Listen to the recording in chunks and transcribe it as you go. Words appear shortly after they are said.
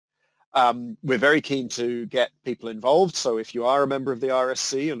We're very keen to get people involved. So if you are a member of the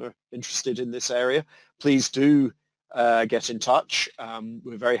RSC and are interested in this area, please do get in touch.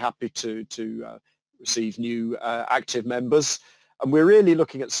 We're very happy to receive new active members. And we're really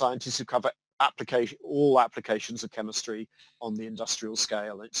looking at scientists who cover all applications of chemistry on the industrial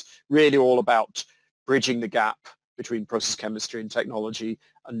scale. It's really all about bridging the gap between process chemistry and technology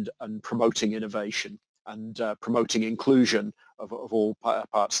and promoting innovation and promoting inclusion of all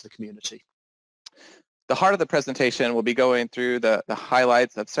parts of the community. The heart of the presentation will be going through the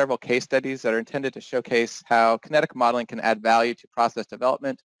highlights of several case studies that are intended to showcase how kinetic modeling can add value to process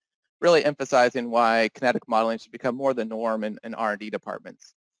development, really emphasizing why kinetic modeling should become more the norm in R&D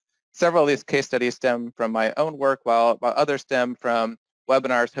departments. Several of these case studies stem from my own work, while others stem from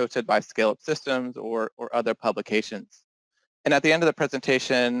webinars hosted by Scale-Up Systems or other publications. And at the end of the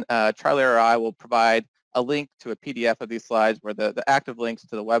presentation, Charlie or I will provide a link to a PDF of these slides where the active links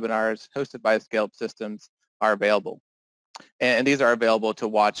to the webinars hosted by Scale-Up Systems are available. And these are available to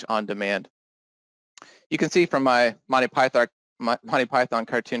watch on demand. You can see from my Monty Python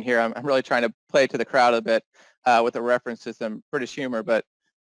cartoon here, I'm really trying to play to the crowd a bit with a reference to some British humor, but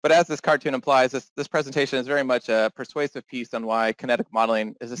as this cartoon implies, this presentation is very much a persuasive piece on why kinetic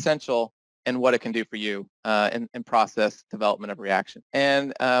modeling is essential and what it can do for you in process development of reaction.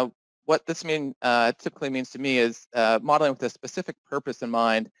 And what this typically means to me is modeling with a specific purpose in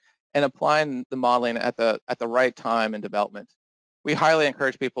mind and applying the modeling at the right time in development. We highly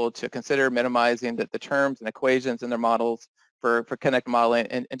encourage people to consider minimizing the terms and equations in their models for kinetic modeling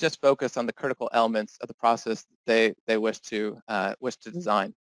and just focus on the critical elements of the process they wish to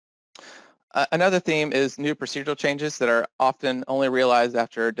design. Another theme is new procedural changes that are often only realized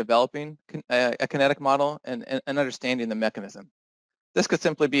after developing a kinetic model and understanding the mechanism. This could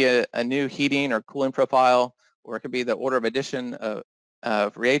simply be a new heating or cooling profile, or it could be the order of addition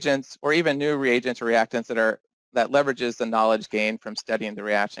of reagents, or even new reagents or reactants that leverages the knowledge gained from studying the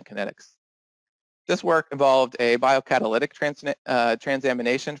reaction kinetics. This work involved a biocatalytic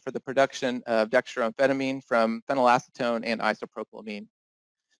transamination for the production of dextroamphetamine from phenylacetone and isopropylamine.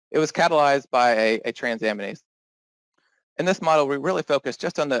 It was catalyzed by a transaminase. In this model, we really focused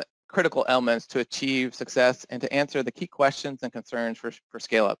just on the critical elements to achieve success and to answer the key questions and concerns for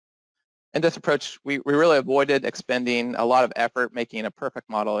scale-up. In this approach, we really avoided expending a lot of effort making a perfect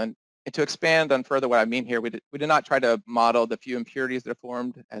model. And to expand on further what I mean here, we did not try to model the few impurities that are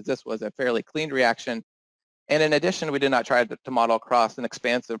formed, as this was a fairly clean reaction. And in addition, we did not try to model across an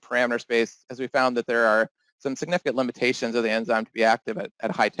expansive parameter space, as we found that there are some significant limitations of the enzyme to be active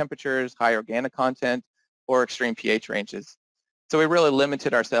at high temperatures, high organic content, or extreme pH ranges. So we really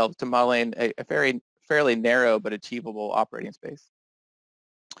limited ourselves to modeling a fairly narrow but achievable operating space.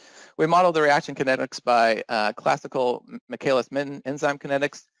 We modeled the reaction kinetics by classical Michaelis-Menten enzyme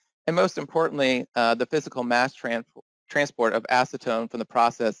kinetics, and most importantly, the physical mass transport of acetone from the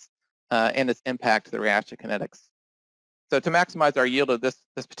process and its impact to the reaction kinetics. So to maximize our yield of this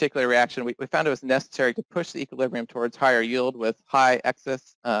particular reaction, we found it was necessary to push the equilibrium towards higher yield with high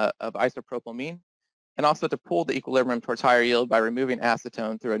excess of isopropylamine, and also to pull the equilibrium towards higher yield by removing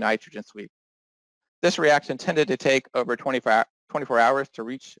acetone through a nitrogen sweep. This reaction tended to take over 24 hours to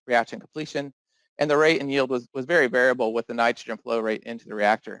reach reaction completion, and the rate and yield was very variable with the nitrogen flow rate into the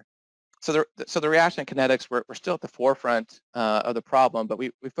reactor. So the reaction kinetics were still at the forefront of the problem, but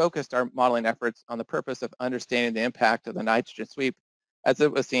we focused our modeling efforts on the purpose of understanding the impact of the nitrogen sweep, as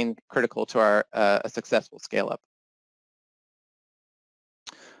it was seen critical to our a successful scale-up.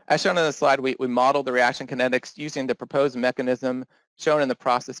 As shown in the slide, we modeled the reaction kinetics using the proposed mechanism shown in the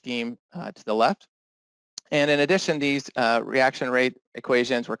process scheme to the left. And in addition, these reaction rate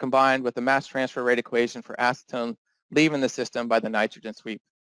equations were combined with the mass transfer rate equation for acetone leaving the system by the nitrogen sweep.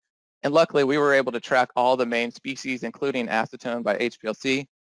 And luckily, we were able to track all the main species, including acetone by HPLC.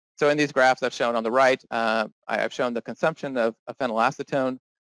 So in these graphs I've shown on the right, I've shown the consumption of phenylacetone,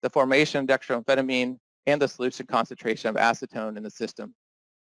 the formation of dextroamphetamine, and the solution concentration of acetone in the system.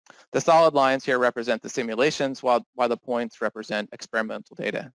 The solid lines here represent the simulations, while the points represent experimental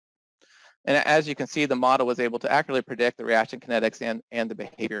data. And as you can see, the model was able to accurately predict the reaction kinetics and the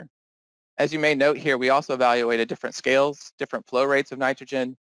behavior. As you may note here, we also evaluated different scales, different flow rates of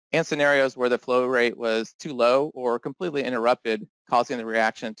nitrogen, and scenarios where the flow rate was too low or completely interrupted, causing the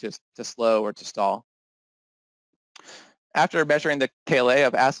reaction to slow or to stall. After measuring the KLA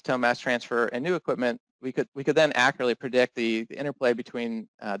of acetone mass transfer and new equipment, we could then accurately predict the interplay between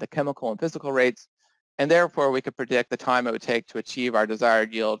the chemical and physical rates, and therefore we could predict the time it would take to achieve our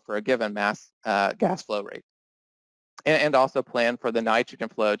desired yield for a given mass gas flow rate, and also plan for the nitrogen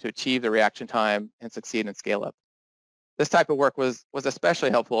flow to achieve the reaction time and succeed in scale-up. This type of work was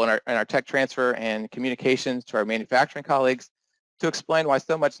especially helpful in our tech transfer and communications to our manufacturing colleagues to explain why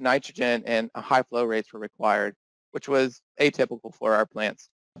so much nitrogen and high flow rates were required, which was atypical for our plants.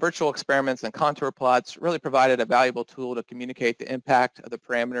 Virtual experiments and contour plots really provided a valuable tool to communicate the impact of the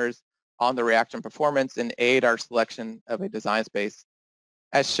parameters on the reaction performance and aid our selection of a design space.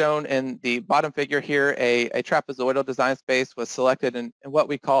 As shown in the bottom figure here, a trapezoidal design space was selected in what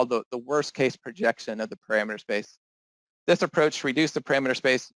we call the worst case projection of the parameter space. This approach reduced the parameter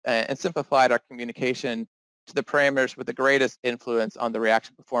space and simplified our communication to the parameters with the greatest influence on the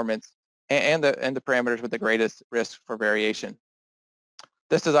reaction performance and the parameters with the greatest risk for variation.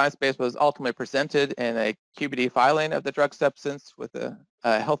 This design space was ultimately presented in a QBD filing of the drug substance with the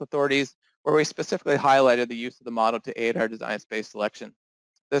health authorities, where we specifically highlighted the use of the model to aid our design space selection.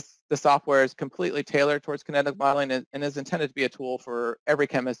 The software is completely tailored towards kinetic modeling and is intended to be a tool for every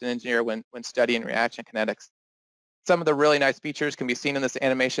chemist and engineer when studying reaction kinetics. Some of the really nice features can be seen in this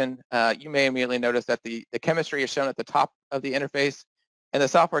animation. You may immediately notice that the chemistry is shown at the top of the interface, and the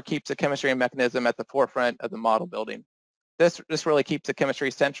software keeps the chemistry and mechanism at the forefront of the model building. This really keeps the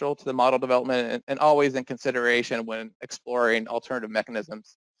chemistry central to the model development and always in consideration when exploring alternative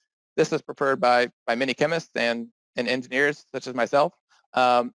mechanisms. This is preferred by many chemists and engineers, such as myself,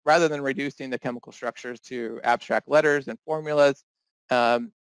 rather than reducing the chemical structures to abstract letters and formulas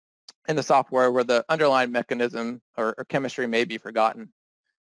in the software where the underlying mechanism or chemistry may be forgotten.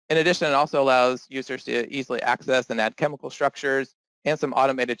 In addition, it also allows users to easily access and add chemical structures and some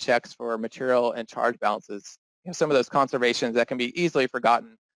automated checks for material and charge balances. Some of those conservations that can be easily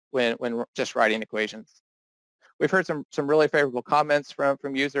forgotten when just writing equations. We've heard some really favorable comments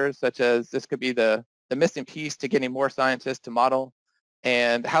from users, such as this could be the missing piece to getting more scientists to model,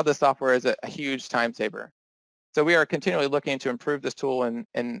 and how the software is a huge time saver. So we are continually looking to improve this tool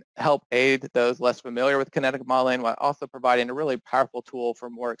and help aid those less familiar with kinetic modeling, while also providing a really powerful tool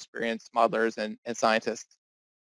for more experienced modelers and scientists.